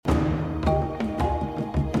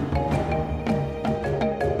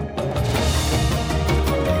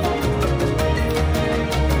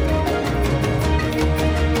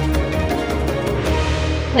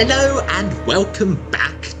Hello and welcome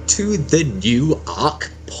back to the New Arc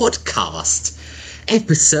podcast.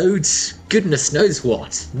 Episode, goodness knows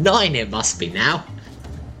what, 9 it must be now.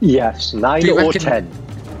 Yes, 9 or 10.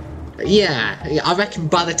 Yeah, I reckon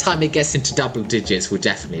by the time it gets into double digits, we'll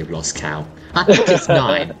definitely have lost count. I think it's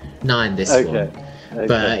 9. 9 this one. Okay.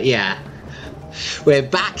 But yeah, we're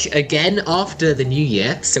back again after the new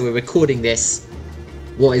year. So we're recording this,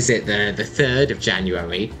 what is it, the 3rd of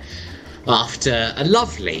January. After a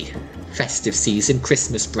lovely festive season,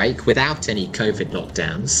 Christmas break, without any COVID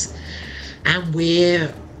lockdowns. And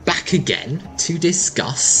we're back again to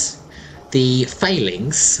discuss the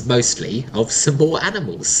failings, mostly, of some more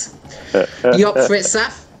animals. You up for it,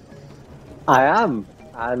 Saf? I am.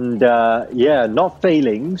 And not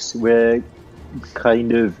failings. We're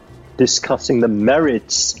kind of discussing the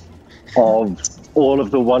merits of all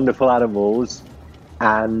of the wonderful animals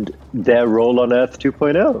and their role on Earth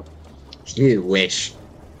 2.0. You wish.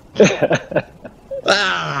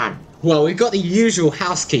 Well, we've got the usual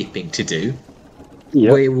housekeeping to do.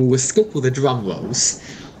 Yep. We will skip all the drum rolls,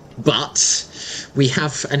 but we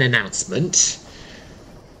have an announcement.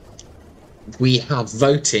 We have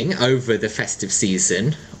voting over the festive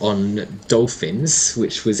season on dolphins,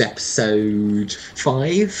 which was episode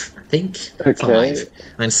 5, I think. Okay. 5. I'm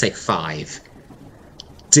going to say 5.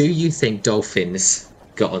 Do you think dolphins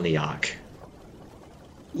got on the Ark?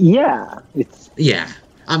 Yeah. Yeah.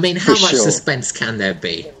 I mean, how much suspense can there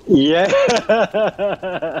be? Yeah.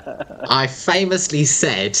 I famously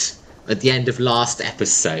said at the end of last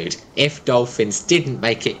episode, if dolphins didn't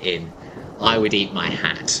make it in, I would eat my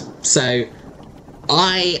hat. So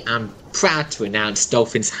I am proud to announce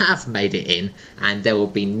dolphins have made it in, and there will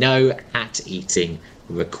be no hat eating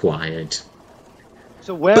required.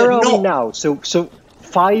 So where are we now? So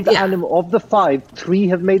 5 animals of the 5, 3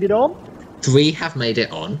 have made it on? 3 have made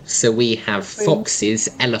it on, so we have foxes,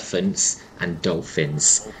 elephants, and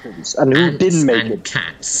dolphins. And who didn't make it?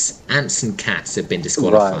 Cats. Ants and cats have been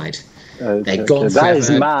disqualified. Right. They're gone forever. That is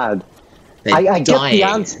mad. I get the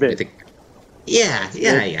ants bit. Yeah.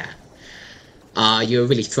 You were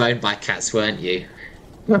really thrown by cats, weren't you?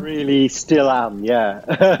 Really still am, yeah.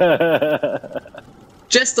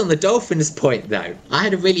 Just on the dolphins point, though, I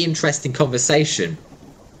had a really interesting conversation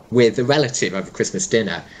with a relative over Christmas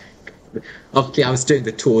dinner. Obviously, I was doing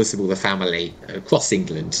the tours of all the family across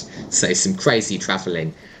England, so some crazy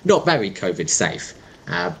travelling, not very COVID safe.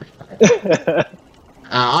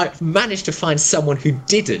 I managed to find someone who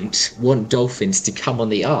didn't want dolphins to come on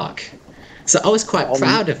the Ark, so I was quite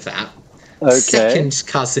proud of that. Okay. Second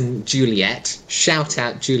cousin Juliet, shout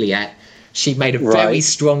out Juliet. She made a very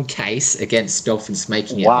strong case against dolphins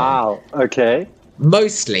making it. Wow. Okay.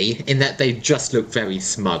 Mostly in that they just look very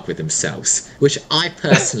smug with themselves, which I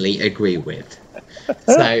personally agree with.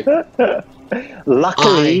 So,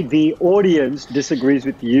 luckily, the audience disagrees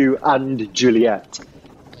with you and Juliet.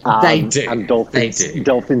 They do. And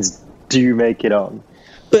dolphins do make it on.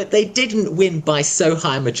 But they didn't win by so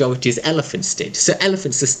high a majority as elephants did. So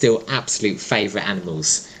elephants are still absolute favourite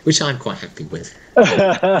animals, which I'm quite happy with.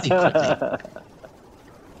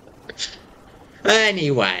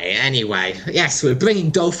 Anyway, yes, we're bringing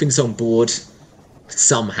dolphins on board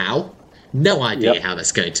somehow. No idea how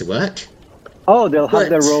that's going to work. Oh, they'll have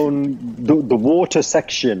their own, the water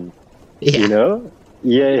section, you know?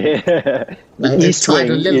 Yeah. They've tied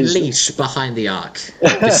a little leash behind the Ark,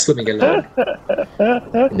 just swimming along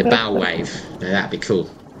in the bow wave. No, that'd be cool.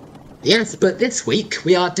 Yes, but this week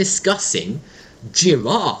we are discussing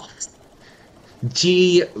giraffes.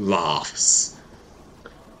 Giraffes.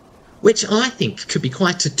 Which I think could be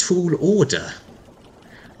quite a tall order.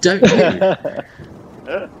 Don't you?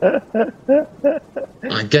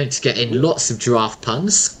 I'm going to get in lots of giraffe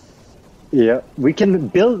puns. Yeah, we can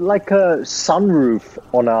build like a sunroof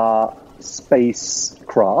on our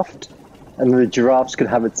spacecraft, and the giraffes can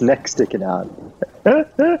have its neck sticking out. Don't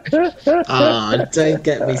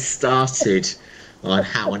get me started on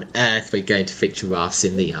how on earth we're going to fit giraffes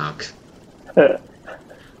in the Ark.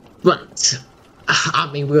 But I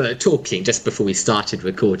mean, we were talking just before we started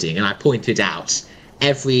recording, and I pointed out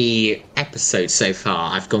every episode so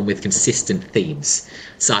far I've gone with consistent themes.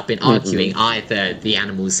 So I've been arguing either the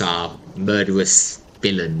animals are murderous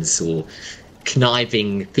villains or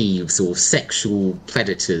conniving thieves or sexual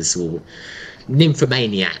predators or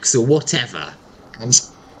nymphomaniacs or whatever. And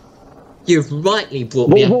you've rightly brought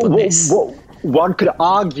me up on this. One could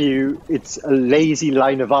argue it's a lazy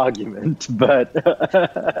line of argument, but...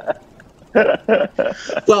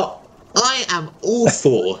 Well, I am all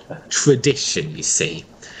for tradition, you see.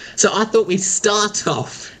 So I thought we'd start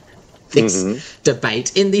off this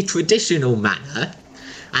debate in the traditional manner,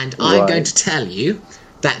 and I'm going to tell you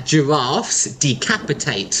that giraffes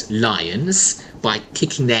decapitate lions by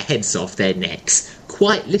kicking their heads off their necks,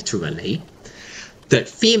 quite literally, that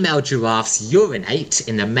female giraffes urinate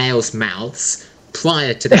in the male's mouths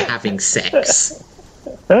prior to them having sex.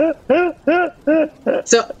 So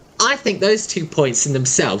I think those 2 points in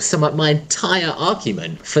themselves sum up my entire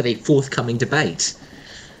argument for the forthcoming debate.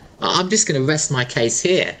 I'm just going to rest my case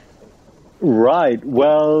here. Right.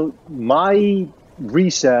 Well, my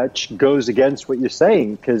research goes against what you're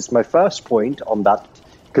saying, because my first point on that,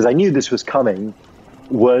 because I knew this was coming,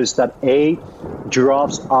 was that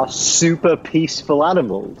giraffes are super peaceful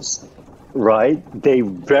animals, right? They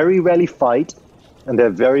very rarely fight, and they're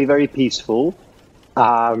very, very peaceful.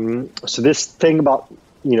 So this thing about,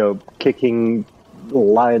 kicking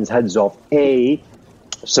lions' heads off, A,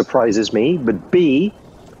 surprises me, but B,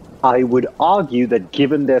 I would argue that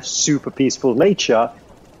given their super peaceful nature,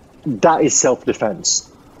 that is self-defense,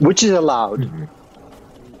 which is allowed. Mm-hmm.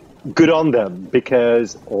 Good on them,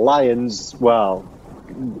 because lions, well,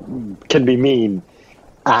 can be mean.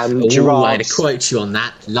 And giraffes... I'd quote you on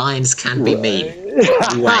that. Lions can be mean.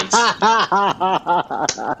 Wait.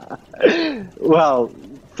 Well,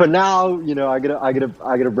 for now, I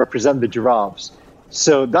gotta represent the giraffes.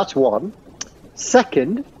 So that's one.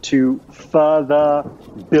 Second, to further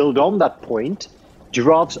build on that point,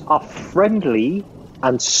 giraffes are friendly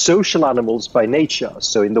and social animals by nature.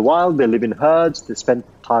 So in the wild, they live in herds. They spend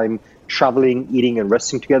time traveling, eating, and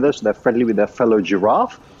resting together. So they're friendly with their fellow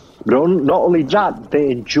giraffe. But not only that, they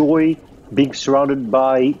enjoy being surrounded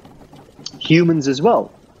by humans as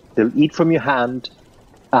well. They'll eat from your hand,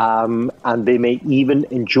 and they may even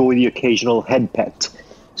enjoy the occasional head pet.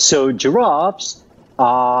 So giraffes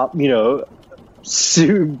are,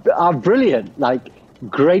 are brilliant. Like,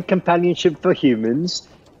 great companionship for humans.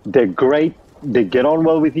 They're great. They get on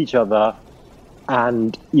well with each other,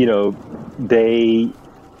 and they're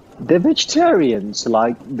vegetarians.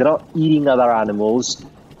 Like, they're not eating other animals.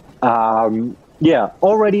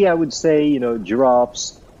 Already I would say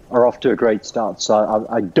giraffes are off to a great start. So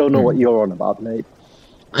I don't know what you're on about, mate.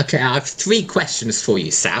 Okay, I have 3 questions for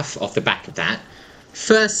you, Saf, off the back of that.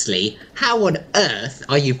 Firstly, how on earth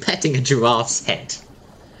are you petting a giraffe's head?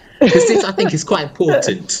 Because this, I think, is quite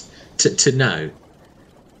important to know.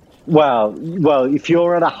 Well, if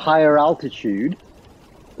you're at a higher altitude,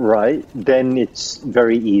 right, then it's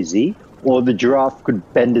very easy. Or the giraffe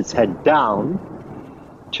could bend its head down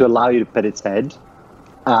to allow you to pet its head.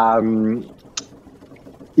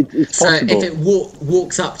 It's possible. So if it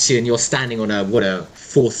walks up to you and you're standing on a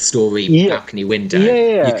 4th-story balcony window,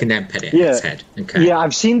 you can then pet its head. Okay. Yeah,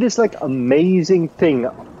 I've seen this amazing thing,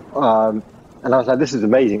 and I was like, "This is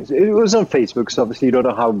amazing." It was on Facebook, so obviously you don't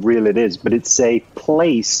know how real it is, but it's a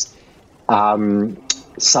place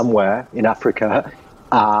somewhere in Africa,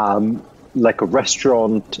 like a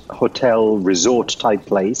restaurant, hotel, resort type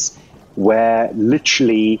place, where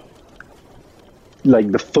literally,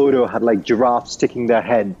 the photo had giraffes sticking their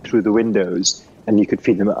head through the windows, and you could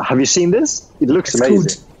feed them. Have you seen this? It looks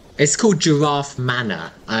amazing. It's called Giraffe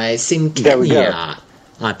Manor. It's in Kenya,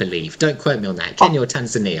 I believe. Don't quote me on that. Kenya or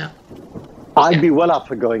Tanzania. I'd be well up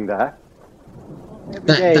for going there.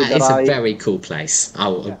 That is a very cool place.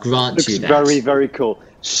 I'll grant you that. Very, very cool.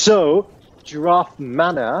 So, Giraffe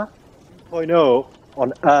Manor 2.0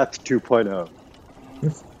 on Earth 2.0.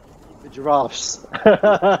 The giraffes.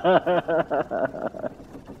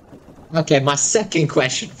 Okay, my second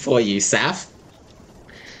question for you, Saf.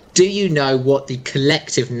 Do you know what the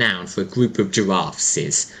collective noun for a group of giraffes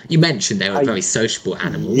is? You mentioned they were very sociable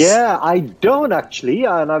animals. Yeah, I don't actually,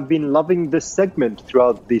 and I've been loving this segment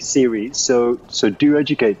throughout the series, so do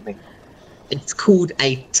educate me. It's called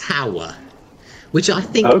a tower, which I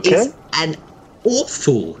think is an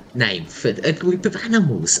awful name for a group of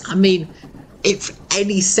animals. I mean, if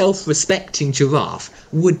any self-respecting giraffe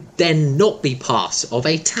would then not be part of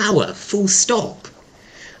a tower, full stop.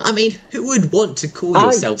 I mean, who would want to call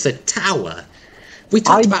yourselves a tower? We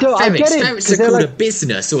talked about ferrets. Ferrets are called a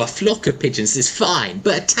business or a flock of pigeons is fine,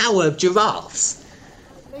 but a tower of giraffes.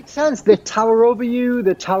 It makes sense. They tower over you.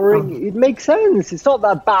 They're towering. It makes sense. It's not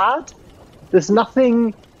that bad. There's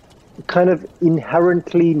nothing kind of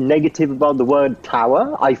inherently negative about the word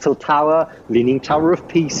tower. Eiffel Tower, Leaning Tower of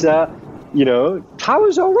Pisa.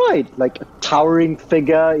 Towers are right. Like a towering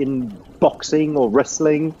figure in boxing or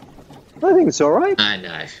wrestling. I think it's all right.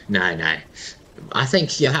 No. I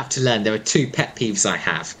think you have to learn there are 2 pet peeves I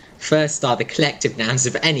have. First are the collective nouns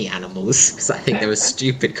of any animals, because I think they're a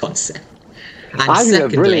stupid concept. And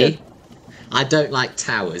secondly, I don't like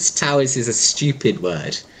towers. Towers is a stupid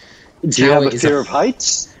word. Do you have a fear of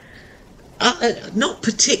heights? Not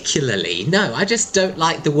particularly. No, I just don't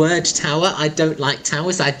like the word tower. I don't like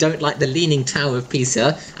towers. I don't like the Leaning Tower of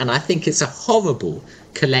Pisa, and I think it's a horrible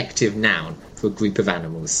collective noun for a group of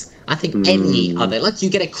animals. I think any other, like you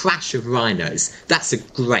get a crash of rhinos, that's a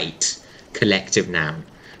great collective noun.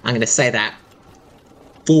 I'm going to say that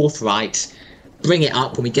forthright, bring it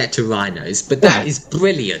up when we get to rhinos, but that is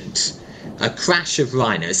brilliant. A crash of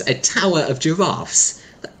rhinos, a tower of giraffes.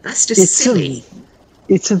 That's just silly.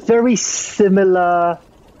 It's a very similar,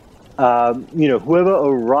 whoever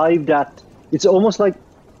arrived at, it's almost like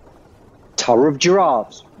Tower of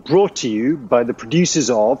Giraffes, brought to you by the producers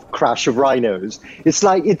of Crash of Rhinos. It's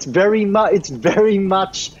like, it's very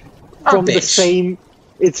much from the same,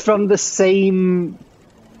 it's from the same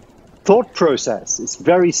thought process. It's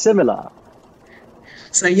very similar.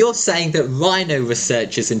 So you're saying that rhino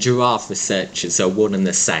researchers and giraffe researchers are one and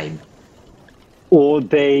the same? Or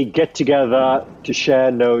they get together to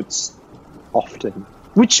share notes often,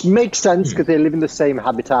 which makes sense because they live in the same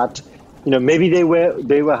habitat. Maybe they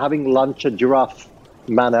were having lunch at Giraffe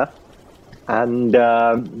Manor, and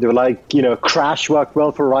they were like, Crash worked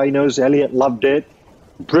well for rhinos. Elliot loved it.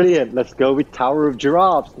 Brilliant. Let's go with Tower of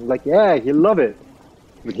Giraffes. I'm like, yeah, he'll love it.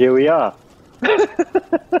 But here we are.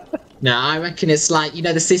 No, I reckon it's like,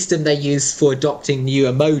 the system they use for adopting new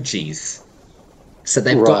emojis. So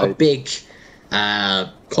they've got a big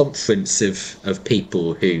conference of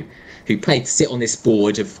people who sit on this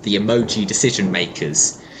board of the emoji decision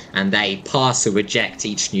makers, and they pass or reject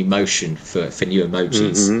each new motion for new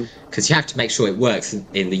emojis, because you have to make sure it works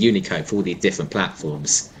in the Unicode for all these different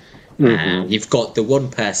platforms. You've got the one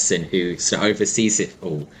person who sort of oversees it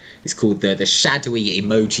all. It's called the shadowy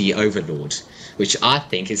emoji overlord, which I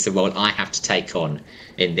think is the role I have to take on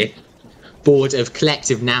in the board of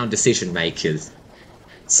collective noun decision makers.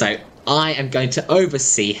 So I am going to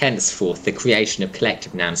oversee henceforth the creation of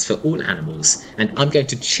collective nouns for all animals, and I'm going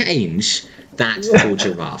to change that for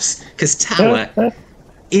giraffes, because tower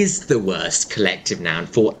is the worst collective noun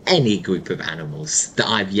for any group of animals that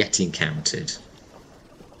I've yet encountered.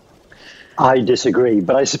 I disagree,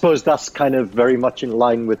 but I suppose that's kind of very much in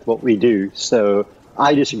line with what we do. So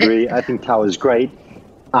I disagree. I think tower is great.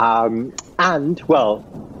 And, well,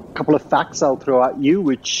 a couple of facts I'll throw at you,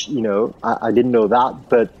 which, I didn't know that,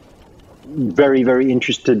 but very, very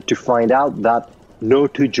interested to find out that no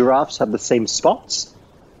two giraffes have the same spots,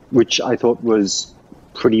 which I thought was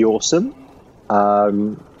pretty awesome.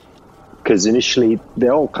 Because initially they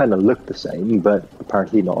all kind of look the same, but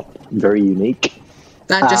apparently not. Very unique.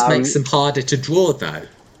 That just makes them harder to draw, though.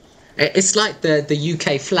 It's like the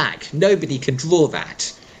UK flag. Nobody can draw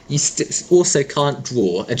that. You also can't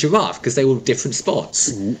draw a giraffe because they're all different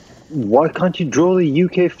spots. Why can't you draw the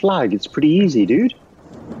UK flag? It's pretty easy, dude.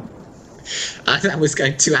 That was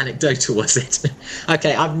going too anecdotal, was it?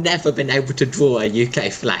 Okay, I've never been able to draw a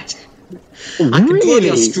UK flag. Really? I can draw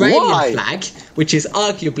the Australian flag, which is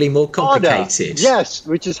arguably more complicated. Harder. Yes,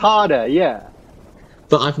 which is harder, yeah.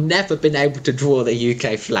 But I've never been able to draw the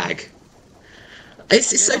UK flag.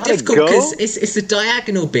 It's so difficult because it's the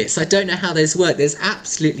diagonal bits. I don't know how those work. There's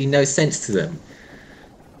absolutely no sense to them.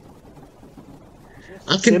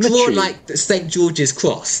 I can draw like the St. George's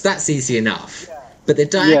Cross. That's easy enough. But the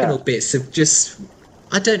diagonal bits of just...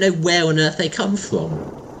 I don't know where on earth they come from.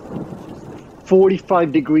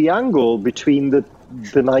 45-degree angle between the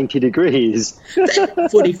 90 degrees.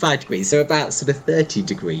 45 degrees, so about sort of 30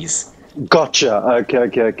 degrees. Gotcha.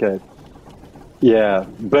 Okay. Yeah,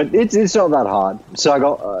 but it's not that hard. So I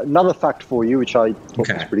got another fact for you, which I thought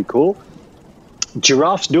was pretty cool.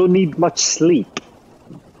 Giraffes don't need much sleep.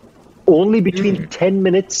 Only between 10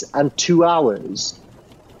 minutes and 2 hours.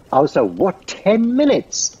 I was like, what, 10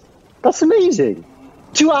 minutes? That's amazing.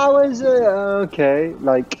 2 hours? Okay.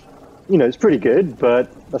 Like, it's pretty good, but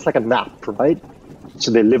that's like a nap, right?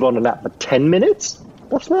 So they live on a nap. But 10 minutes?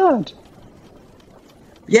 That's mad.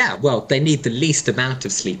 Yeah, well, they need the least amount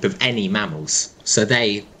of sleep of any mammals, so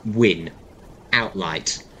they win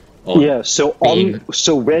outright. So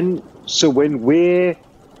when we're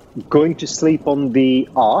going to sleep on the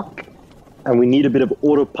Ark, and we need a bit of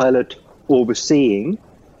autopilot overseeing,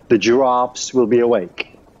 the giraffes will be awake.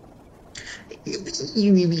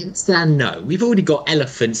 No, we've already got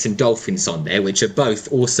elephants and dolphins on there, which are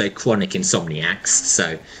both also chronic insomniacs.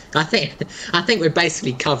 So I think we're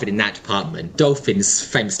basically covered in that department. Dolphins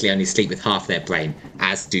famously only sleep with half their brain,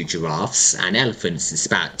 as do giraffes, and elephants it's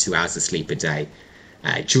about 2 hours of sleep a day.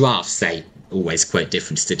 Giraffes, they always quote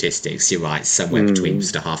different statistics. You're right, somewhere between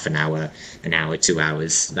just a half an hour, 2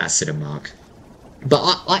 hours, that sort of mark. But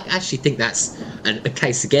I actually think that's a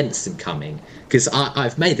case against them coming, because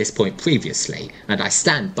I've made this point previously, and I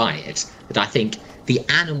stand by it, that I think the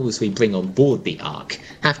animals we bring on board the Ark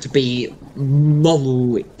have to be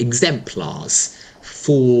moral exemplars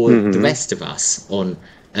for the rest of us on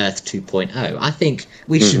Earth 2.0. I think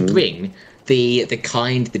we should bring the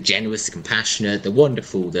kind, the generous, the compassionate, the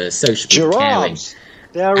wonderful, the sociable, caring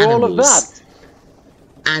They're animals, all of that.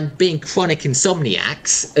 and being chronic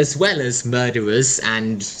insomniacs, as well as murderers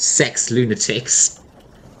and sex lunatics.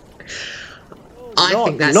 I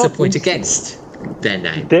think that's the point against their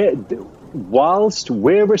name. Whilst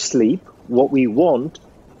we're asleep, what we want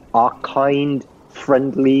are kind,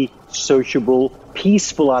 friendly, sociable,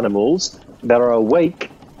 peaceful animals that are awake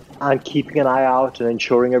and keeping an eye out and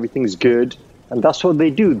ensuring everything's good. And that's what they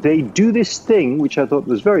do. They do this thing, which I thought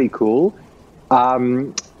was very cool,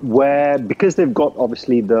 where, because they've got,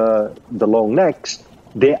 obviously, the long necks,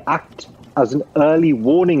 they act as an early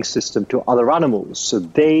warning system to other animals. So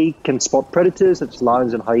they can spot predators, such as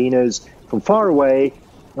lions and hyenas, from far away.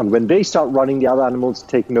 And when they start running, the other animals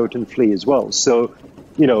take note and flee as well. So,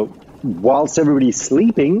 whilst everybody's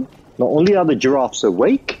sleeping, not only are the giraffes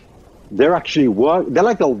awake, they're actually they're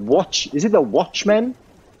like the watch. Is it the watchmen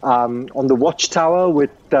on the watchtower with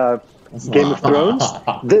Game of Thrones?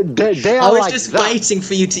 They are. I was like just that. waiting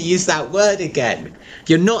for you to use that word again.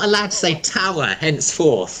 You're not allowed to say tower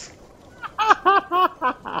henceforth.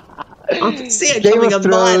 I can see it coming a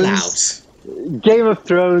mile out. Game of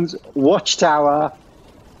Thrones, watchtower,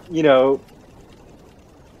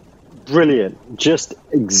 brilliant. Just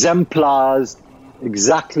exemplars,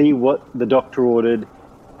 exactly what the Doctor ordered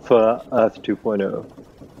for Earth 2.0.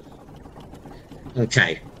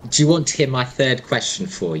 Okay, do you want to hear my third question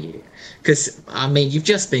for you? Because, you've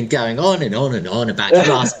just been going on and on and on about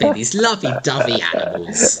giraffes being these lovey-dovey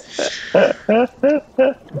animals.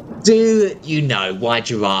 Do you know why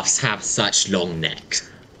giraffes have such long necks?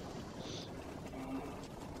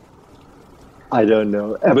 I don't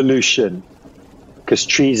know. Evolution. Because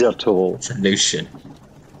trees are tall. Evolution.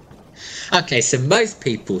 Okay, so most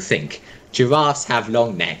people think giraffes have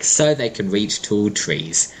long necks so they can reach tall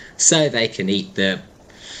trees, so they can eat the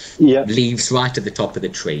leaves right at the top of the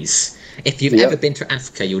trees. If you've ever been to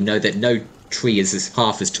Africa, you'll know that no tree is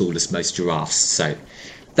half as tall as most giraffes, so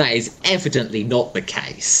that is evidently not the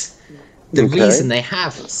case. The reason they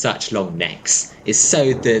have such long necks is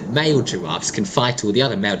so the male giraffes can fight all the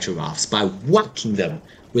other male giraffes by whacking them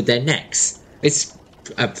with their necks. It's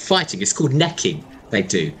fighting, it's called necking, they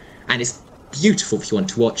do, and it's beautiful if you want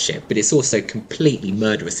to watch it, but it's also completely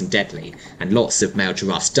murderous and deadly, and lots of male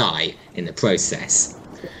giraffes die in the process.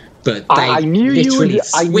 But they I knew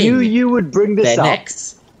you would bring this up.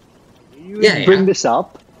 Necks. Bring this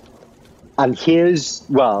up, and here's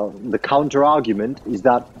the counter argument is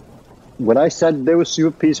that when I said they were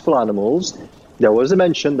super peaceful animals, there was a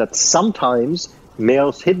mention that sometimes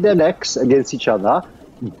males hit their necks against each other,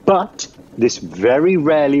 but this very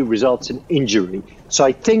rarely results in injury. So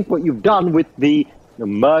I think what you've done with the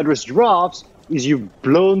murderous giraffes is you've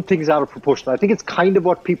blown things out of proportion. I think it's kind of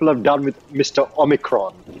what people have done with Mr.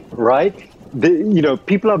 Omicron, right?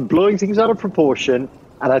 People are blowing things out of proportion,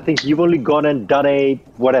 and I think you've only gone and done a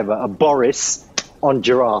Boris on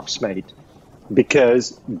giraffes, mate.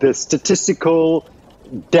 Because the statistical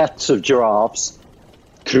deaths of giraffes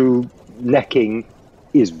through necking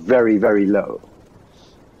is very, very low.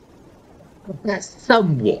 That's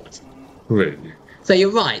somewhat true. So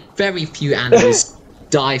you're right, very few animals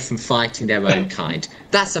die from fighting their own kind.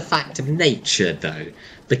 That's a fact of nature, though,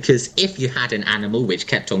 because if you had an animal which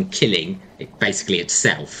kept on killing basically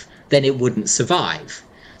itself, then it wouldn't survive.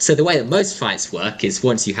 So the way that most fights work is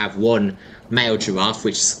once you have one male giraffe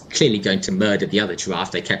which is clearly going to murder the other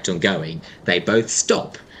giraffe, they kept on going, they both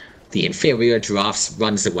stop. The inferior giraffe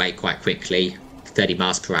runs away quite quickly, 30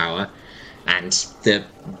 miles per hour, and the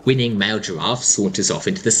winning male giraffe saunters off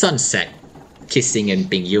into the sunset, kissing and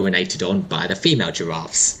being urinated on by the female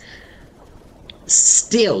giraffes.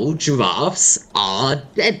 Still, giraffes are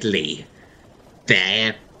deadly.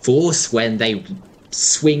 Their force when they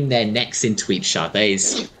swing their necks into each other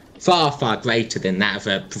is far, far greater than that of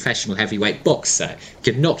a professional heavyweight boxer. It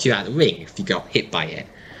could knock you out of the ring if you got hit by it.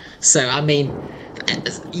 So,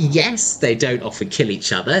 yes, they don't often kill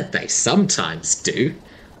each other. They sometimes do.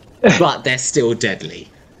 But they're still deadly.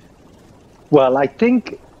 Well, I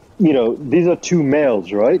think, these are two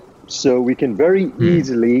males, right? So we can very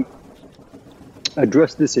easily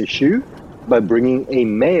address this issue by bringing a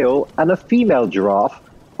male and a female giraffe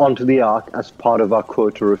onto the Ark as part of our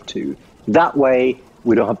quota of 2. That way,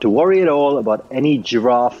 we don't have to worry at all about any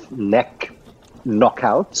giraffe neck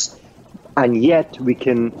knockouts, and yet we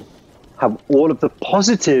can have all of the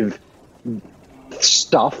positive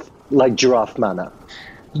stuff like giraffe manner.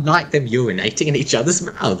 Like them urinating in each other's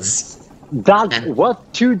mouths. That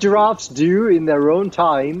what two giraffes do in their own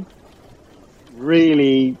time,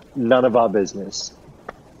 really none of our business.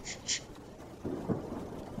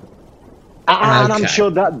 And I'm sure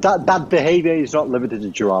that behavior is not limited to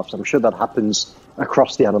giraffes. I'm sure that happens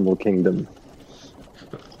across the animal kingdom.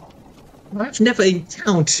 I've never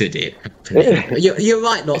encountered it happening. You're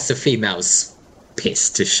right, lots of females piss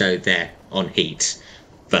to show they're on heat,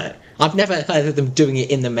 but I've never heard of them doing it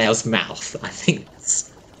in the male's mouth. I think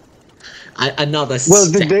that's another step. Well,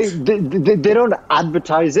 they don't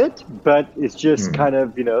advertise it, but it's just kind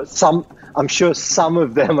of, I'm sure some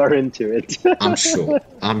of them are into it. I'm sure.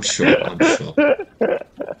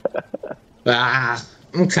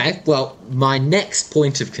 Okay, well, my next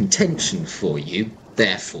point of contention for you,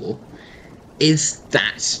 therefore, is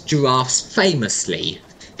that giraffes famously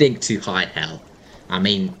stink to high hell. I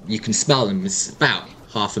mean, you can smell them about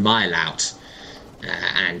half a mile out,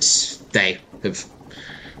 and they have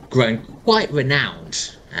grown quite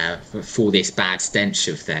renowned for this bad stench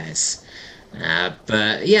of theirs.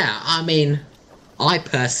 But yeah, I mean, I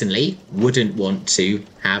personally wouldn't want to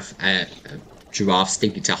have a giraffe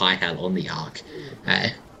stinking to high hell on the Ark.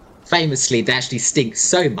 Famously, they actually stink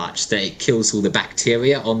so much that it kills all the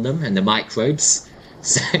bacteria on them and the microbes.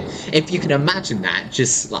 So if you can imagine that,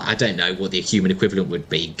 just like, I don't know what the human equivalent would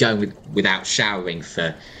be, going without showering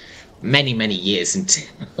for many, many years until...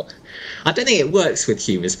 I don't think it works with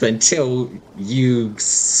humans, but until you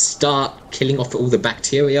start killing off all the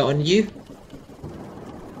bacteria on you.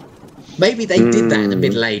 Maybe they did that in the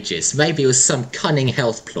Middle Ages. Maybe it was some cunning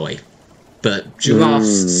health ploy. But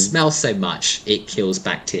giraffes smell so much, it kills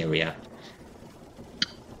bacteria.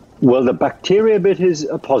 Well, the bacteria bit is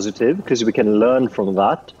a positive because we can learn from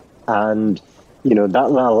that. And,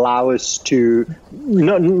 that will allow us to...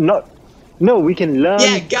 No, we can learn...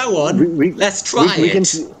 Yeah, go on. Let's try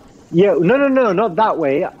it. No, not that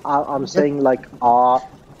way. I'm saying like our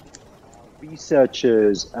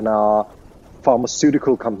researchers and our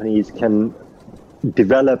pharmaceutical companies can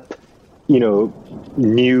develop,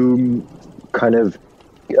 new kind of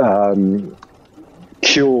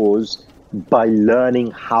cures by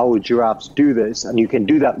learning how giraffes do this, and you can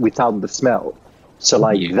do that without the smell. So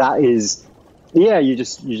that is, you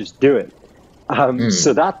just do it.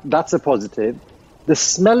 So that's a positive. The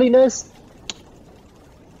smelliness,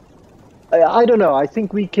 I don't know. I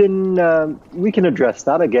think we can address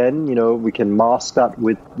that again. We can mask that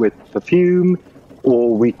with perfume,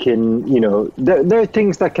 or we can, there are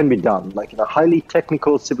things that can be done, like in a highly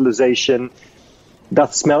technical civilization,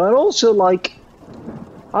 that smell. And also, like,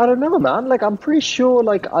 I don't know, man. Like, I'm pretty sure,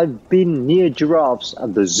 like, I've been near giraffes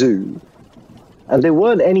at the zoo, and they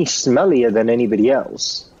weren't any smellier than anybody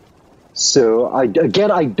else. So I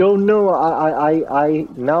don't know. I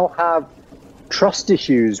now have trust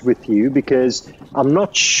issues with you because I'm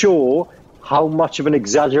not sure how much of an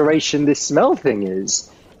exaggeration this smell thing is.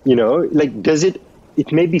 Like, does it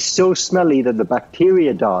may be so smelly that the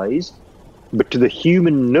bacteria dies, but to the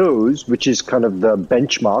human nose, which is kind of the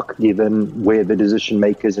benchmark given where the decision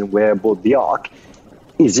makers and where aboard the Ark,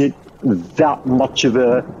 is it that much of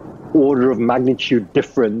a order of magnitude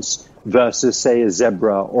difference versus, say, a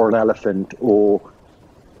zebra or an elephant or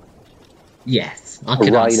yes, I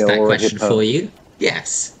can answer that question for you.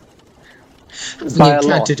 Yes. I've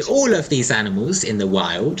encountered all of these animals in the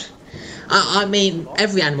wild. I mean,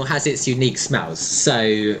 every animal has its unique smells.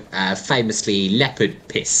 So, famously, leopard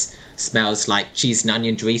piss smells like cheese and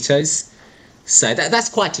onion Doritos. So that's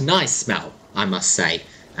quite a nice smell, I must say.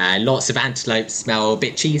 Lots of antelope smell a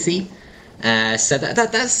bit cheesy. So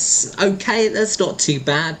that's okay. That's not too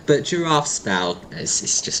bad. But giraffe smell,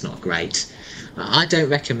 it's just not great. I don't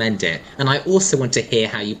recommend it. And I also want to hear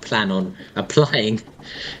how you plan on applying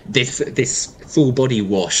this full body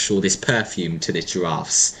wash or this perfume to the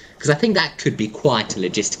giraffes. Because I think that could be quite a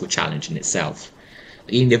logistical challenge in itself.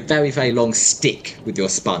 You need a very, very long stick with your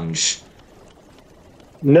sponge.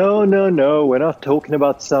 No. We're not talking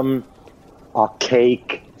about some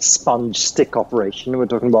archaic sponge stick operation. We're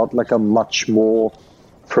talking about like a much more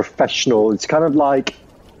professional. It's kind of like,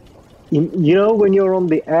 when you're on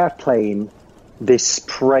the airplane, they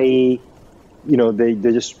spray, they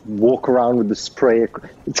just walk around with the spray.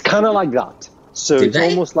 It's kind of like that. So it's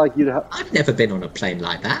almost like you'd have... I've never been on a plane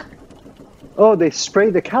like that. Oh, they spray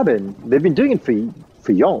the cabin. They've been doing it for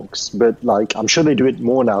yonks, but like I'm sure they do it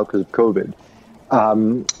more now because of COVID.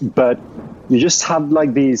 But you just have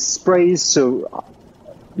like these sprays. So,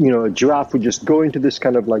 a giraffe would just go into this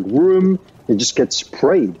kind of like room and just get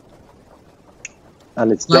sprayed.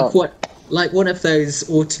 And it's like done. What? Like one of those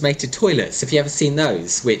automated toilets. Have you ever seen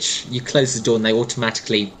those? Which you close the door and they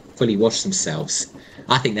automatically fully wash themselves.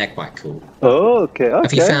 I think they're quite cool. Oh, okay.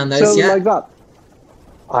 Have you found those yet? Like that.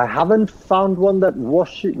 I haven't found one that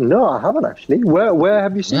washes. No, I haven't actually. Where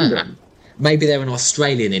have you seen them? Maybe they're an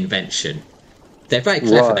Australian invention. They're very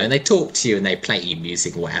clever though, and they talk to you and they play you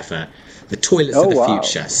music or whatever. The toilets of the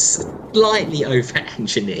future, slightly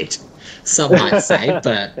over-engineered, some might say,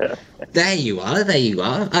 but there you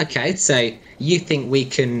are. Okay, so you think we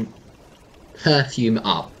can perfume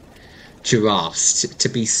up giraffes to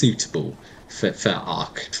be suitable for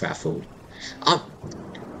Ark travel?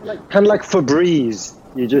 Kind of like Febreze.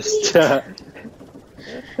 You just...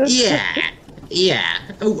 Yeah,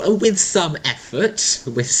 with some effort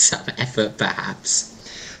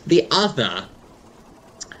perhaps. The other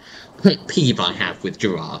pet peeve I have with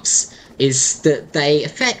giraffes is that they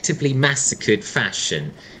effectively massacred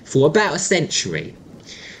fashion for about a century.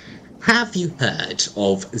 Have you heard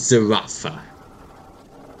of Zarafa?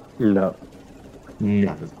 No.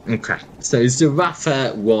 Okay. So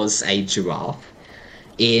Zarafa was a giraffe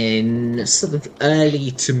in sort of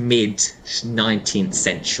early to mid 19th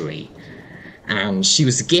century. And she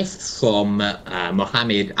was a gift from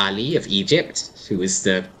Muhammad Ali of Egypt, who was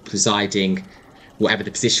the presiding, whatever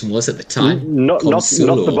the position was at the time. Not the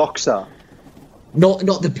boxer. Not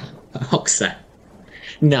the boxer.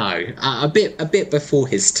 No, a bit before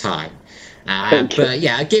his time. But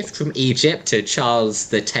yeah, a gift from Egypt to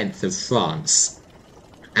Charles X of France.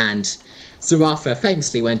 And Zarafa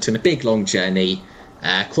famously went on a big long journey,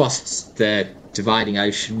 crossed the dividing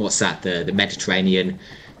ocean, the Mediterranean,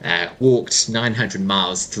 walked 900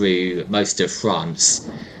 miles through most of France,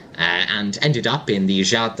 and ended up in the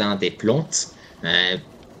Jardin des Plantes,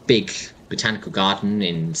 big botanical garden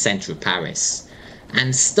in centre of Paris,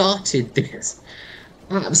 and started this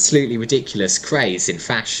absolutely ridiculous craze in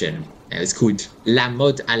fashion. It was called La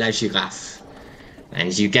Mode à la Girafe,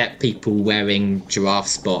 and you get people wearing giraffe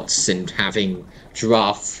spots and having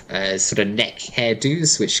giraffe sort of neck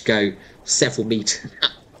hairdos which go several meters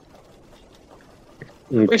up.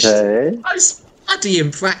 Okay. Which is the most bloody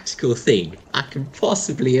impractical thing I can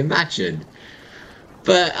possibly imagine.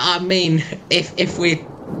 But I mean, if we're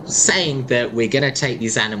saying that we're going to take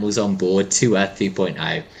these animals on board to Earth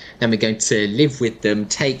 2.0, then we're going to live with them,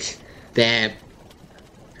 take their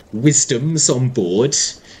wisdoms on board.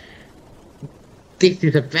 This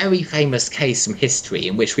is a very famous case from history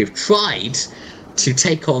in which we've tried to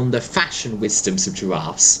take on the fashion wisdoms of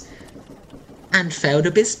giraffes and failed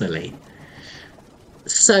abysmally.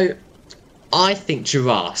 So, I think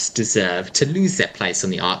giraffes deserve to lose their place on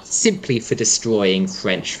the Ark simply for destroying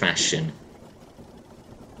French fashion.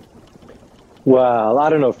 Well, I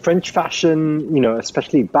don't know. French fashion,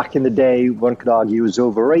 especially back in the day, one could argue was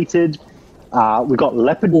overrated. We got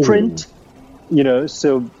leopard print,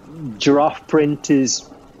 so giraffe print is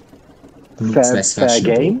fair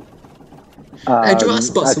game. Giraffe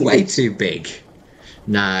spots are way too big.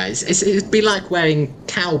 No, it'd be like wearing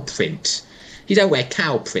cow print. You don't wear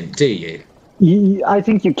cow print, do you? I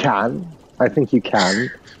think you can.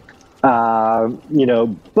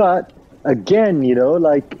 But again,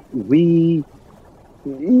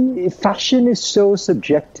 fashion is so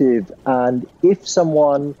subjective, and if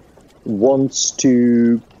someone wants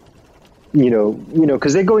to,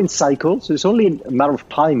 because they go in cycles, so it's only a matter of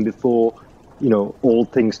time before, all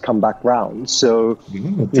things come back round. So,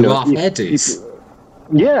 giraffe hairdos.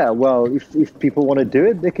 Yeah, well, if people want to do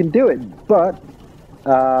it, they can do it. But,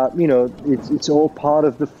 it's all part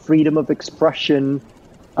of the freedom of expression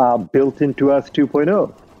built into Earth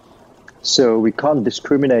 2.0. So we can't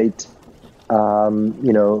discriminate,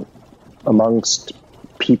 amongst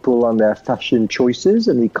people and their fashion choices,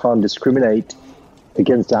 and we can't discriminate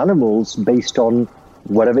against animals based on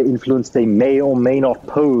whatever influence they may or may not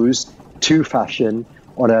pose to fashion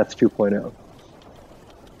on Earth 2.0.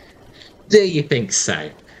 Do you think so?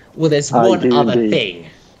 Well, there's one other thing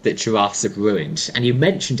that giraffes have ruined, and you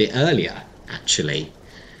mentioned it earlier, actually.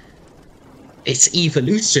 It's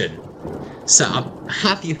evolution. So,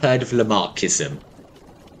 have you heard of Lamarckism?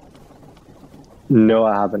 No,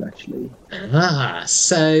 I haven't, actually.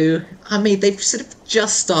 So, they've sort of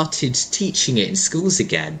just started teaching it in schools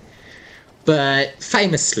again. But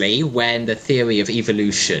famously, when the theory of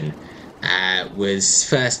evolution was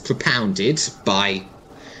first propounded by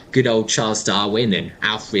good old Charles Darwin and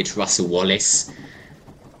Alfred Russel Wallace,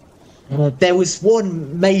 there was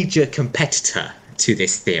one major competitor to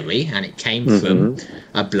this theory, and it came from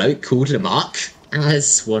a bloke called Lamarck,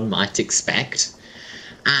 as one might expect.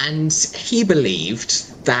 And he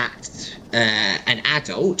believed that an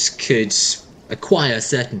adult could acquire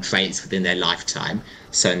certain traits within their lifetime.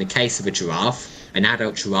 So in the case of a giraffe, an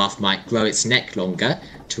adult giraffe might grow its neck longer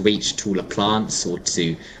to reach taller plants or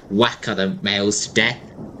to whack other males to death.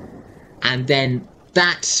 And then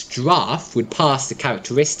that giraffe would pass the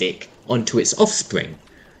characteristic onto its offspring.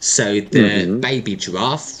 So the baby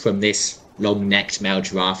giraffe from this long-necked male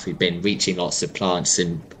giraffe who'd been reaching lots of plants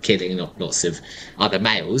and killing lots of other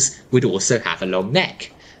males would also have a long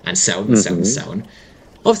neck, and so on and so on and so on.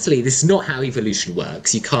 Obviously, this is not how evolution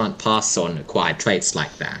works. You can't pass on acquired traits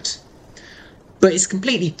like that. But it's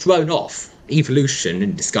completely thrown off evolution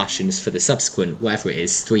and discussions for the subsequent, whatever it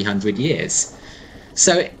is, 300 years.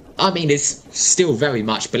 So, I mean, it's still very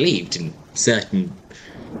much believed in certain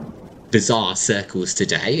bizarre circles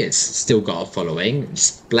today. It's still got a following.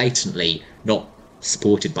 It's blatantly not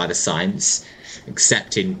supported by the science,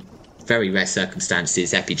 except in very rare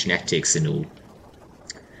circumstances, epigenetics and all.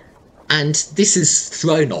 And this has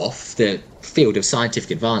thrown off the field of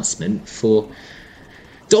scientific advancement for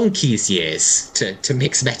donkey's years, to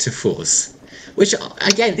mix metaphors. Which,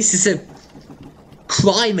 again, this is a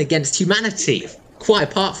crime against humanity, quite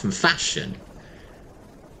apart from fashion.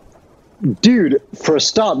 Dude, for a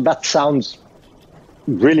start, that sounds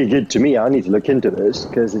really good to me. I need to look into this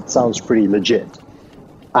because it sounds pretty legit.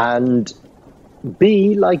 And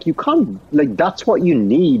B, like, you can't, like, that's what you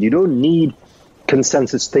need. You don't need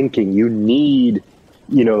consensus thinking. You need,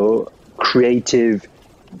 creative,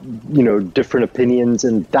 different opinions,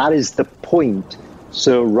 and that is the point.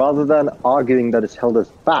 So rather than arguing that it's held us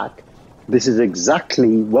back, this is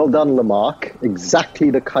exactly, well done, Lamarck,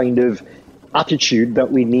 exactly the kind of attitude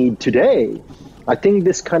that we need today. I think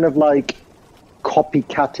this kind of like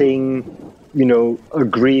copycatting,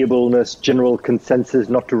 agreeableness, general consensus,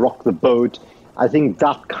 not to rock the boat, I think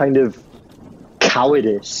that kind of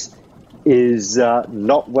cowardice is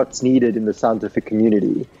not what's needed in the scientific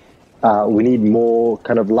community. We need more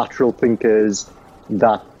kind of lateral thinkers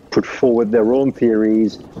that put forward their own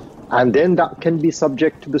theories, and then that can be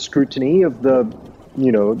subject to the scrutiny of the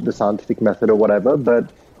scientific method or whatever. But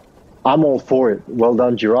I'm all for it. Well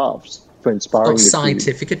done, giraffes, for inspiring. It's not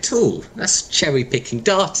scientific at all. That's cherry-picking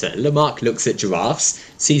data. Lamarck looks at giraffes,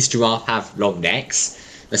 sees giraffes have long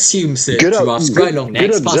necks, assumes that giraffes grow long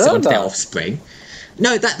necks, pass it on to their offspring.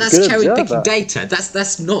 No, that's cherry-picking data.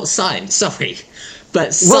 That's not science, sorry.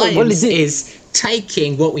 But science is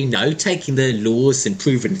taking what we know, taking the laws and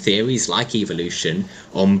proven theories like evolution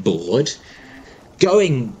on board,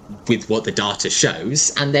 going with what the data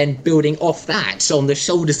shows, and then building off that on the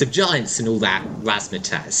shoulders of giants and all that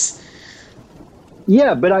razzmatazz.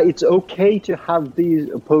 Yeah, but it's okay to have these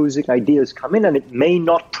opposing ideas come in, and it may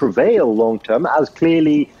not prevail long term, as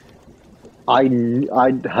clearly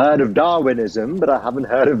I'd heard of Darwinism, but I haven't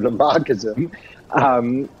heard of Lamarckism.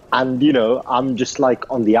 And, I'm just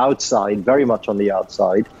like on the outside, very much on the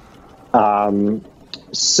outside.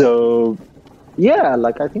 So, yeah,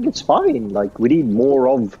 like I think it's fine. Like we need more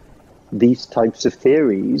of these types of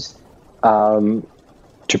theories to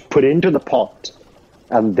put into the pot.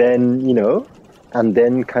 And then,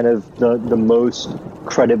 kind of the most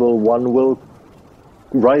credible one will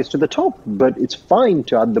rise to the top. But it's fine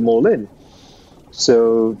to add them all in.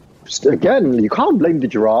 So, again, you can't blame the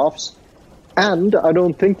giraffes. And I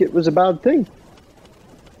don't think it was a bad thing.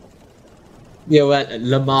 You're a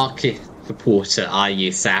Lamarck reporter, are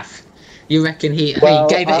you, Saf? You reckon he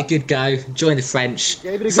gave it a good go, joined the French?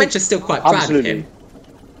 The French are still quite proud of him.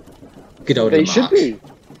 Good old Lamarck. They should be.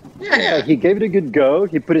 Yeah, he gave it a good go.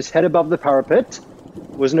 He put his head above the parapet.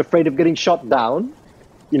 Wasn't afraid of getting shot down.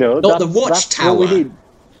 Not the watchtower.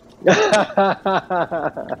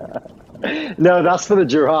 No, that's for the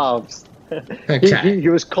giraffes. Okay. He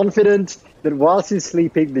was confident that whilst he's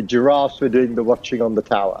sleeping, the giraffes were doing the watching on the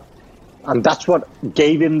tower. And that's what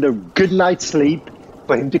gave him the good night's sleep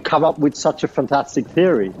for him to come up with such a fantastic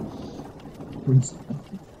theory.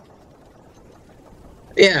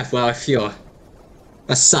 Yeah, well, if you're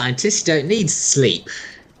a scientist, you don't need sleep.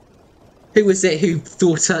 Who was it who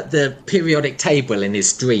thought up the periodic table in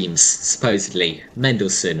his dreams, supposedly?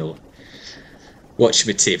 Mendelssohn or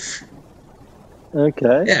Watchmative?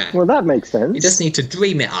 Okay. Yeah. Well, that makes sense. You just need to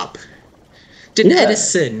dream it up. Didn't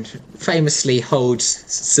Edison famously hold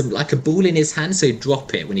a ball in his hand so he'd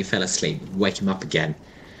drop it when he fell asleep and wake him up again?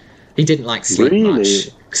 He didn't like sleep much,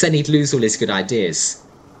 because then he'd lose all his good ideas.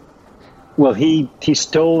 Well, he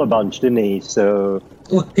stole a bunch, didn't he? So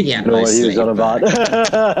yeah, know what he was on about.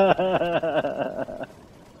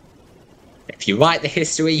 If you write the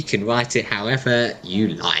history, you can write it however you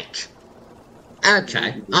like.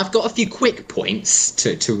 Okay, I've got a few quick points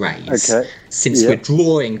to raise, since we're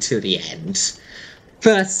drawing to the end.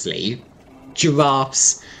 Firstly,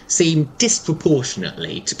 giraffes seem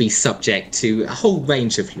disproportionately to be subject to a whole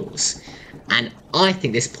range of laws. And I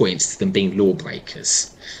think this points to them being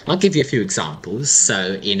lawbreakers. I'll give you a few examples.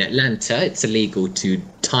 So in Atlanta, it's illegal to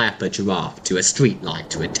tie up a giraffe to a street light,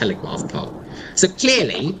 to a telegraph pole. So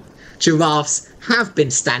clearly, giraffes have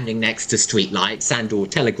been standing next to street lights and or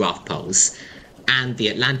telegraph poles, and the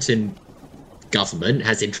Atlantan government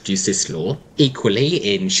has introduced this law.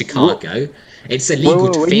 Equally, in Chicago, it's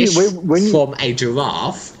illegal to fish from a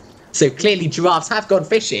giraffe. So clearly, giraffes have gone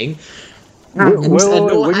fishing, and a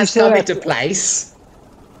law has come into place.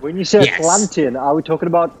 When you say Atlantean, are we talking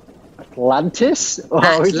about Atlantis? Or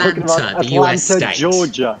are we talking about the US state.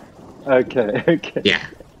 Georgia? Okay. Yeah.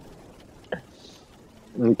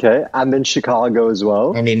 Okay, and then Chicago as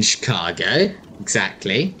well. And in Chicago,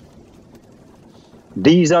 exactly.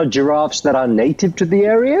 These are giraffes that are native to the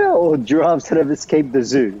area, or giraffes that have escaped the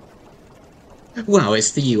zoo? Well,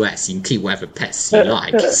 it's the US. You can keep whatever pets you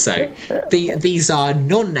like. So these are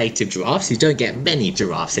non-native giraffes. You don't get many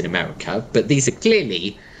giraffes in America, but these are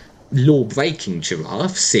clearly law-breaking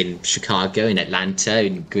giraffes in Chicago, in Atlanta,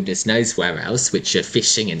 and goodness knows where else, which are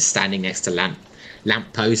fishing and standing next to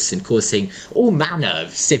lampposts and causing all manner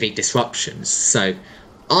of civic disruptions. So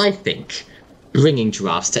I think bringing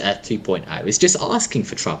giraffes to Earth 2.0 is just asking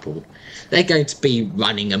for trouble. They're going to be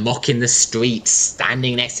running amok in the streets,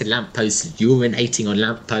 standing next to lampposts, urinating on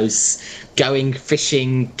lampposts, going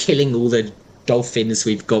fishing, killing all the dolphins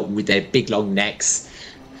we've got with their big long necks.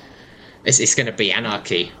 It's going to be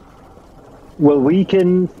anarchy. Well, we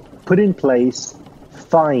can put in place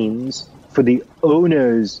fines for the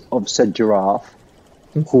owners of said giraffe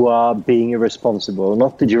who are being irresponsible,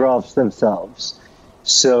 not the giraffes themselves.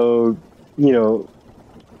 So,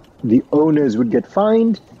 the owners would get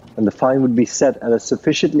fined, and the fine would be set at a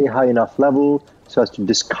sufficiently high enough level so as to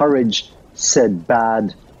discourage said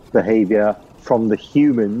bad behavior from the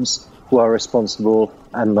humans who are responsible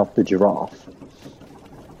and not the giraffe.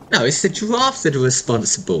 No, it's the giraffes that are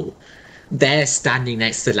responsible. They're standing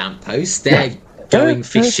next to lampposts, they're going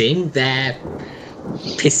fishing, they're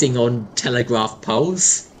pissing on telegraph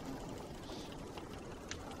poles.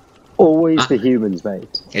 Always the humans,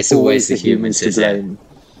 mate. It's always the humans to blame.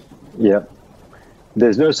 Yeah.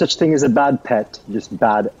 There's no such thing as a bad pet, just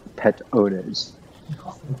bad pet owners.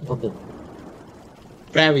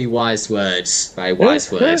 Very wise words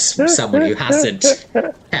from someone who hasn't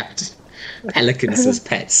kept pelicans as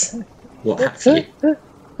pets. What have you?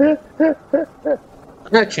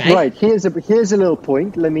 Okay. Right, here's a little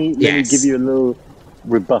point. Let me give you a little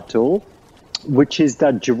rebuttal, which is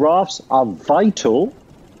that giraffes are vital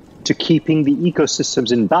to keeping the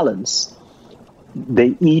ecosystems in balance.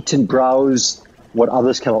 They eat and browse what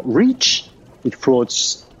others cannot reach. It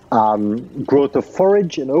promotes growth of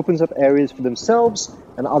forage and opens up areas for themselves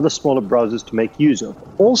and other smaller browsers to make use of.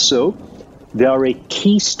 Also, they are a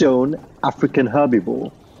keystone African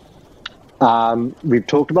herbivore. We've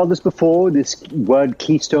talked about this before. This word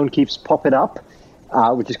keystone keeps popping up,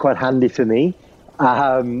 which is quite handy for me,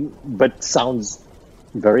 but sounds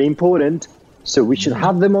very important. So we should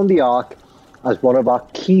have them on the Ark as one of our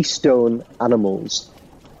keystone animals.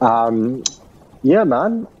 Yeah,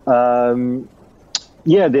 man.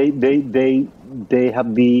 They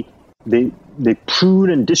have they prune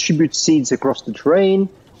and distribute seeds across the terrain,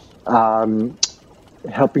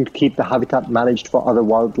 helping to keep the habitat managed for other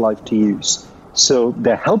wildlife to use. So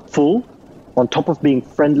they're helpful on top of being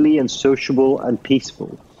friendly and sociable and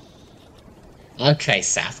peaceful. Okay,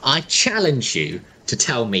 Saf, I challenge you to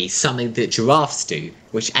tell me something that giraffes do,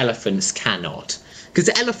 which elephants cannot. Because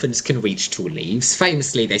elephants can reach tall leaves.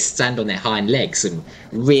 Famously, they stand on their hind legs and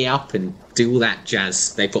rear up and do all that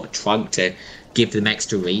jazz. They've got a trunk to give them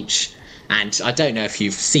extra reach. And I don't know if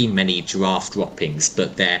you've seen many giraffe droppings,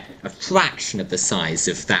 but they're a fraction of the size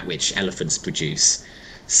of that which elephants produce.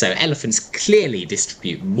 So elephants clearly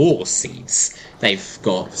distribute more seeds. They've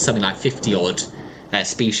got something like 50-odd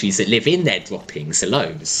species that live in their droppings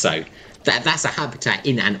alone. So that's a habitat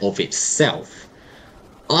in and of itself.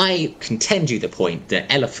 I contend you the point that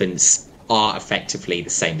elephants are effectively the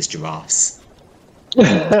same as giraffes.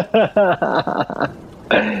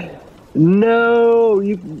 No,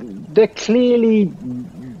 they're clearly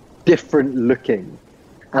different looking,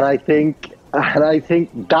 and I think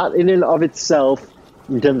that in and of itself,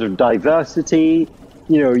 in terms of diversity,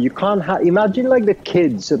 you can't imagine like the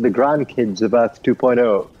kids and the grandkids of Earth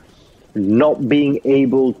 2.0 not being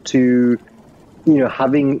able to,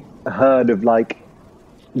 having heard of like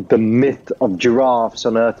the myth of giraffes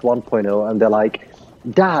on Earth 1.0, and they're like,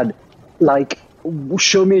 Dad, like,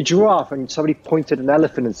 show me a giraffe, and somebody points at an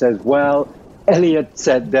elephant and says, well, Elliot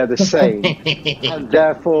said they're the same, and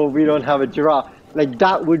therefore we don't have a giraffe. Like,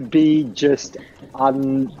 that would be just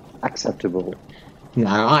unacceptable. No,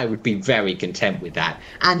 I would be very content with that.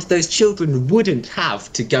 And those children wouldn't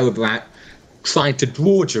have to go about trying to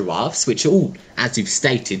draw giraffes, which all, as you've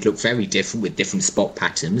stated, look very different with different spot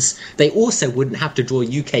patterns. They also wouldn't have to draw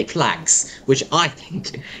UK flags, which I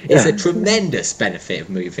think is a tremendous benefit of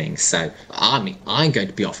moving. So, I'm going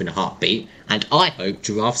to be off in a heartbeat, and I hope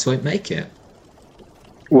giraffes won't make it.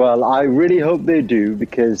 Well, I really hope they do,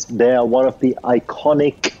 because they are one of the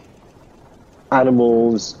iconic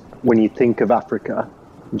animals when you think of Africa.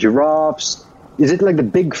 Giraffes, is it like the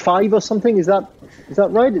big five or something? Is that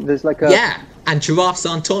right? There's like a... Yeah, and giraffes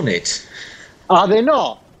aren't on it. Are they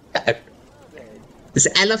not? There's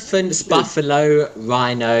elephants, buffalo,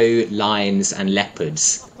 rhino, lions, and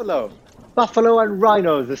leopards. Buffalo and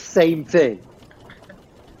rhino is the same thing.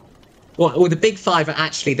 Well, the big five are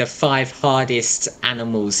actually the 5 hardest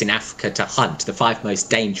animals in Africa to hunt, the 5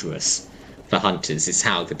 most dangerous for hunters, is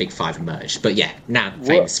how the big 5 emerged. But yeah, now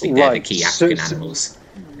famously they're the key African animals.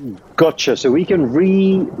 Gotcha. So we can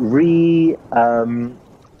reframe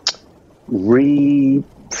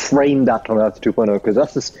that on Earth 2.0, because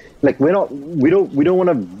that's just, like, we don't want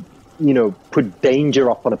to put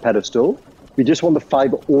danger up on a pedestal. We just want the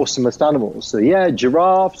 5 awesomest animals. So yeah,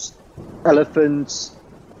 giraffes, elephants,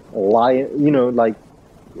 lions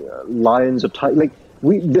or tigers. Like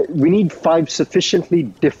we need 5 sufficiently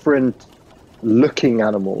different looking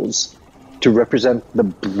animals to represent the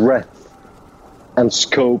breadth and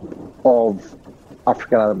scope of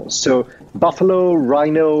African animals. So buffalo,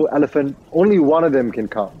 rhino, elephant, only one of them can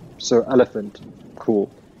come. So elephant,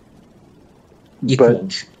 cool.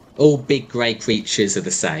 But all big grey creatures are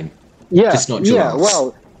the same. Yeah, just not giraffes. Yeah,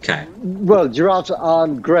 well, okay. Well, giraffes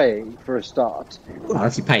aren't grey for a start. Well,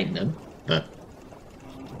 if you paint them, but...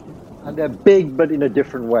 And they're big, but in a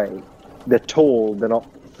different way. They're tall, they're not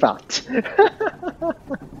fat.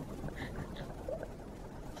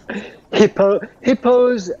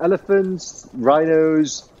 Hippos, elephants,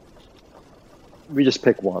 rhinos. We just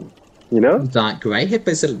pick one, Dark grey.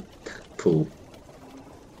 Hippos are cool.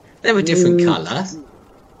 They're a different colour.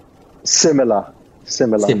 Similar.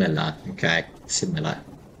 Okay. Similar.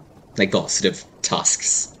 They got sort of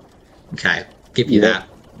tusks. Okay. Give you that.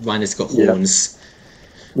 Rhinos got horns.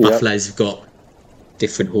 Buffaloes have got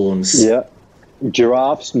different horns. Yeah.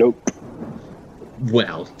 Giraffes, nope.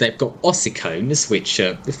 Well, they've got ossicones, which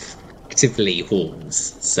are effectively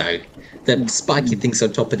horns. So the spiky things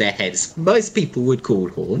on top of their heads, most people would call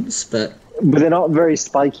horns, but they're not very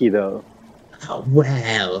spiky, though. Oh,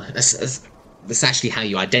 well, that's actually how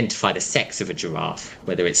you identify the sex of a giraffe,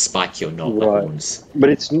 whether it's spiky or not. Right. Horns. But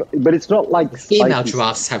it's not like female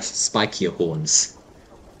giraffes have spikier horns.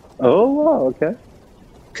 Oh, wow, okay.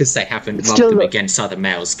 Because they haven't rubbed them against other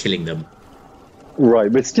males, killing them.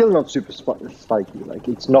 Right, but still not super spiky. Like,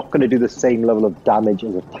 it's not going to do the same level of damage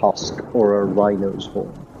as a tusk or a rhino's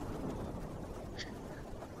horn.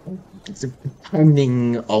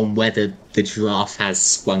 Depending on whether the giraffe has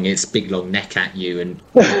swung its big long neck at you and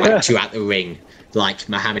whacked you out the ring, like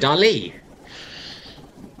Muhammad Ali.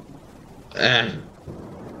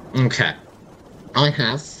 Okay. I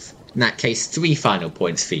have, in that case, 3 final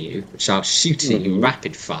points for you, which I'll shoot at you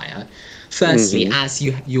rapid fire. Firstly, as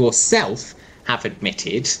you yourself have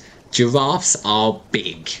admitted, giraffes are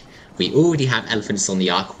big. We already have elephants on the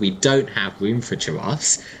ark. We don't have room for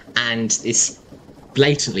giraffes, and it's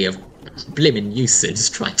blatantly a blimmin' nuisance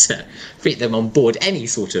trying to fit them on board any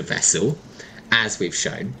sort of vessel, as we've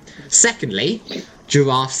shown. Secondly,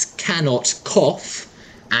 giraffes cannot cough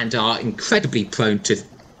and are incredibly prone to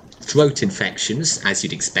throat infections, as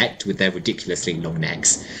you'd expect, with their ridiculously long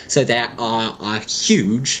necks. So there are a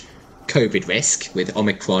huge COVID risk with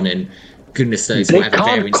Omicron and goodness knows whatever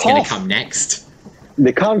variant's going to come next.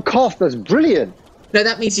 They can't cough, that's brilliant. No,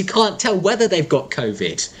 that means you can't tell whether they've got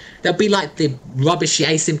COVID. They'll be like the rubbishy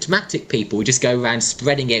asymptomatic people who just go around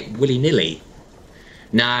spreading it willy-nilly.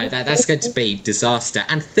 No, that's going to be disaster.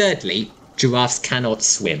 And thirdly, giraffes cannot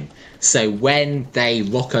swim. So when they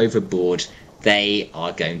rock overboard, they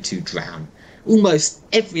are going to drown. Almost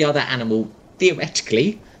every other animal,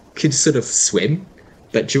 theoretically, could sort of swim,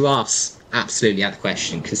 but giraffes, absolutely out of the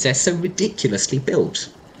question, because they're so ridiculously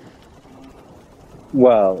built.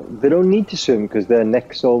 Well, they don't need to swim because their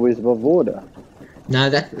neck's always above water. No,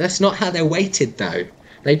 that's not how they're weighted, though.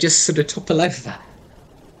 They just sort of topple over.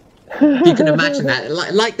 You can imagine that.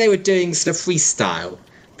 Like they were doing sort of freestyle,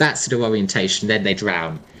 that sort of orientation, then they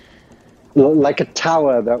drown. Like a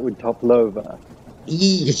tower that would topple over.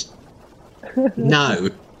 No.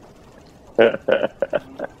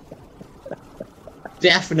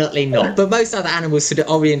 Definitely not. But most other animals sort of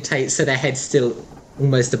orientate so their head's still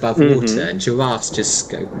almost above water, and giraffes just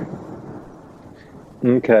go.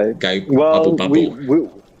 Okay. Go Well, bubble.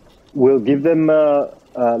 we'll give them a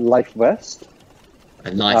life vest.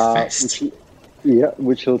 A life vest.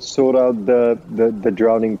 Which will sort out the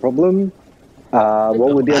drowning problem.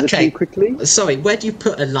 What were the other two quickly? Sorry, where do you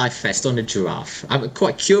put a life vest on a giraffe? I'm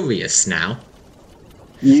quite curious now.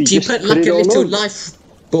 Do you put like a little life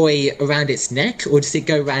buoy around its neck, or does it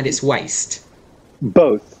go around its waist?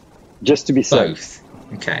 Both, just to be safe.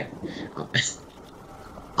 Both. Okay.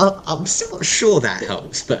 I'm still not sure that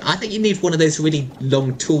helps, but I think you need one of those really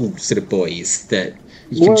long, tall sort of buoys that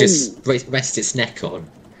you can just rest its neck on.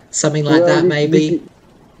 Something like that, maybe.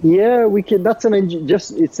 We can. That's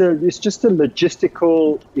it's just a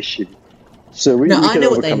logistical issue. So I know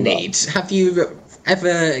what they need. Have you ever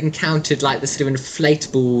encountered like the sort of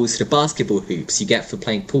inflatable sort of basketball hoops you get for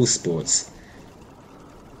playing pool sports?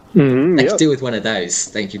 They could do with one of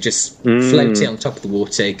those. They could just float it on top of the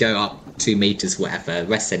water, go up 2 meters, whatever,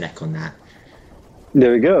 rest their neck on that.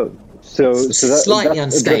 There we go. So slightly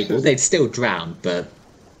unstable. They'd still drown, but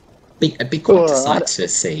it'd be quite a sight to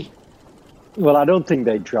see. Well, I don't think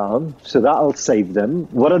they drown, so that'll save them.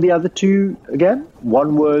 What are the other two again?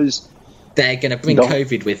 One was... They're going to bring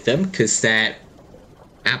COVID with them because they're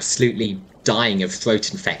absolutely dying of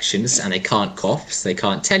throat infections and they can't cough, so they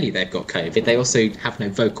can't tell you they've got COVID. They also have no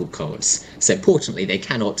vocal cords, so importantly, they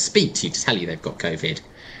cannot speak to you to tell you they've got COVID.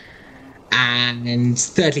 And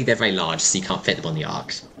thirdly, they're very large, so you can't fit them on the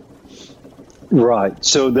ark. Right,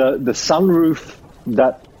 so the sunroof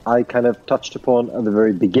that I kind of touched upon at the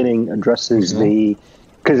very beginning addresses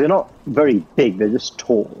because they're not very big, they're just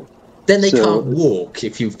tall. Then they can't walk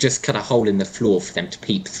if you've just cut a hole in the floor for them to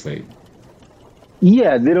peep through.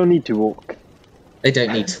 Yeah, they don't need to walk. They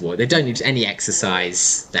don't need to walk. They don't need any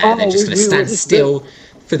exercise there. They're just going to stand still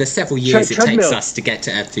for the several years it takes us to get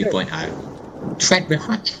to Earth 2.0. Treadmill.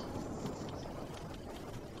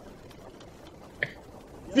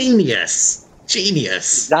 Genius.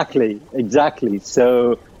 Exactly.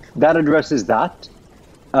 So that addresses that.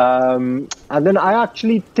 And then I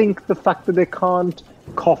actually think the fact that they can't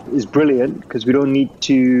cough is brilliant because we don't need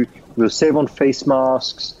to. We'll save on face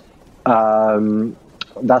masks.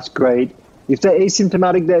 That's great. If they're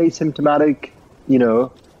asymptomatic, they're asymptomatic.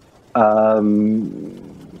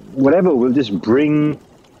 Whatever. We'll just bring.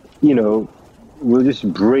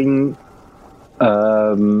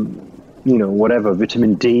 Whatever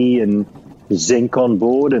vitamin D and zinc on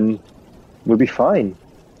board, and we'll be fine.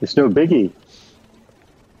 It's no biggie.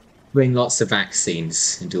 Bring lots of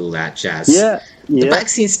vaccines and do all that jazz. Yeah. The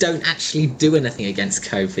vaccines don't actually do anything against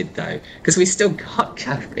COVID, though, because we still got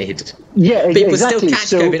COVID. Yeah, People still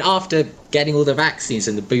catch COVID after getting all the vaccines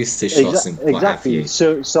and the booster shots and what have you.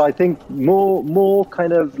 So I think more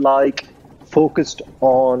kind of like focused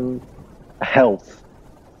on health.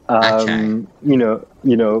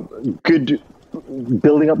 Good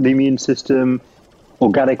building up the immune system,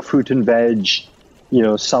 organic fruit and veg,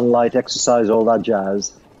 sunlight, exercise, all that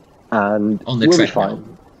jazz. And on the we'll treadmill. Be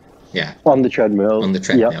fine. Yeah. On the treadmill.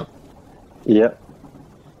 Yep.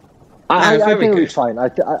 I think it'll be fine.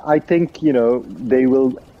 I think, they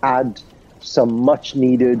will add some much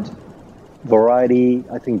needed variety.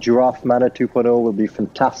 I think Giraffe Manor 2.0 will be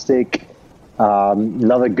fantastic.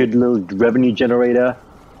 Another good little revenue generator,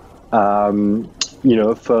 for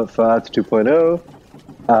Earth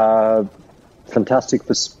 2.0. Fantastic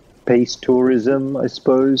for space tourism, I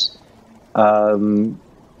suppose.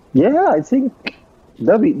 I think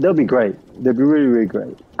they'll be great. They'll be really, really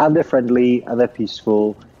great. And they're friendly, and they're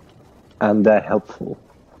peaceful, and they're helpful.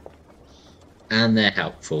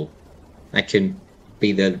 They can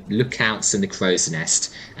be the lookouts in the crow's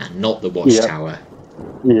nest and not the watchtower.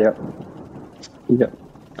 Yep.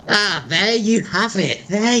 There you have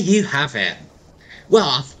it. Well,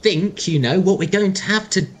 I think you know what we're going to have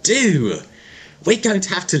to do. We're going to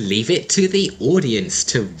have to leave it to the audience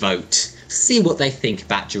to vote. See what they think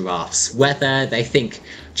about giraffes, whether they think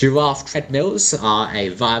giraffe treadmills are a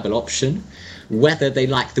viable option, whether they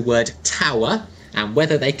like the word tower, and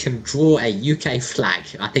whether they can draw a UK flag.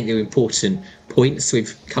 I think they're important points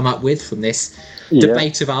we've come up with from this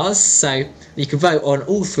debate of ours. So you can vote on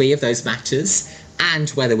all three of those matters, and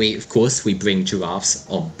whether we bring giraffes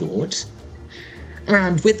on board.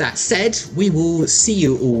 And with that said, we will see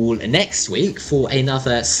you all next week for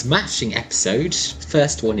another smashing episode,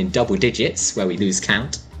 first one in double digits, where we lose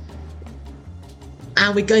count.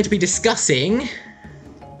 And we're going to be discussing...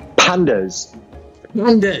 Pandas.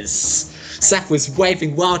 Seth was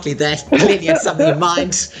waving wildly there, clearly had something in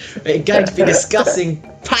mind. We're going to be discussing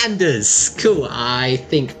pandas. Cool, I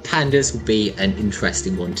think pandas will be an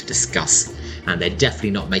interesting one to discuss, and they're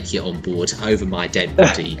definitely not making it on board over my dead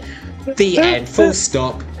body. The end, full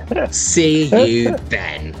stop. See you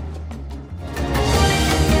then.